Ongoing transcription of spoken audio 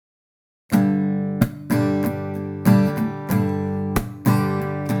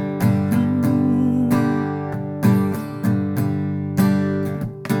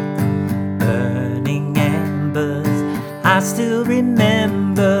still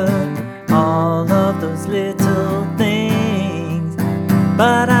remember all of those little things,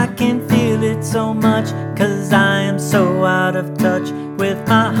 but I can feel it so much, 'cause I am so out of touch with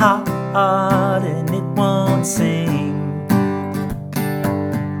my heart, and it won't sing.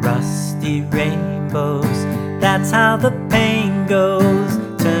 Rusty rainbows, that's how the pain goes,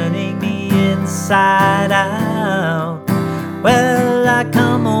 turning me inside out. Well, I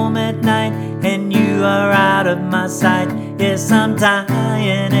come home at night and you are out of my sight. Yes, I'm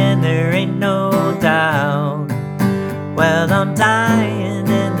dying and there ain't no doubt. Well, I'm dying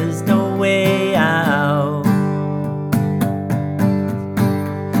and there's no way out.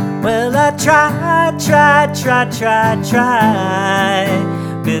 Well, I tried,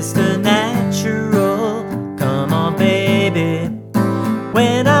 Mr. Natural, come on baby.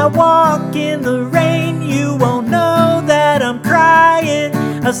 When I walk in the rain, you won't know that I'm crying.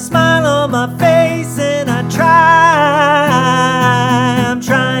 A smile on my face and I'm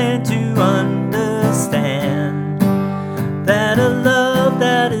trying to understand that a love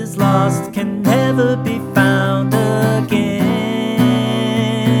that is lost can never be found again.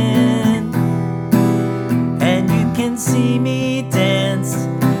 And you can see me dance,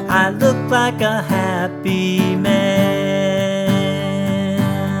 I look like a happy man.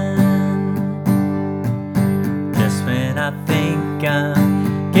 Just when I think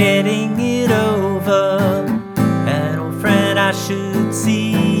I'm getting it over, an old friend I should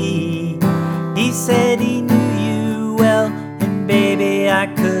see, he said he knew you well, and baby I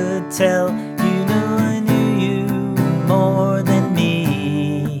could tell, you know I knew you more than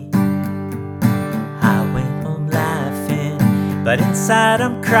me. I went home laughing, but inside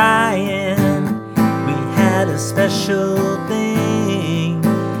I'm crying. We had a special thing.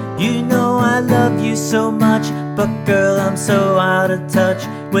 You know I love you so much, but girl, I'm so out of touch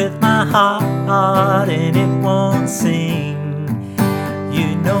with my heart, and it won't sing.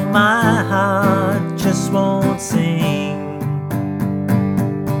 You know my heart just won't sing.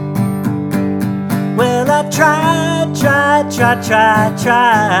 Well, I tried,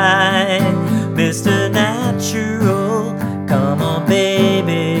 Mr. Natural, come on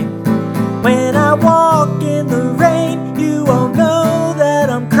baby. When I walk in the rain, you won't know that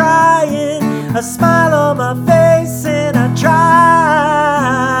I'm crying. A smile on my face and I'm trying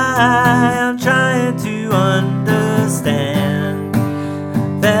to understand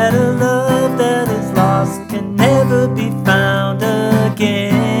that a love that is lost can never be found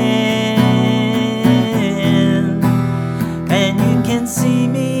again. And you can see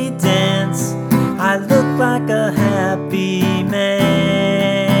me dance, I look like a happy man.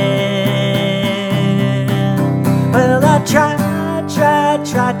 Well, I tried,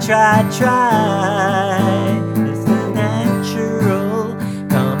 It's the natural,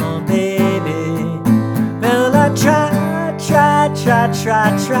 come on baby. Well, I tried,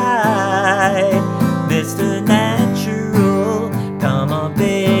 Mr. Natural, come on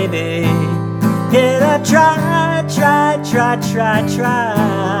baby. Yeah, I tried,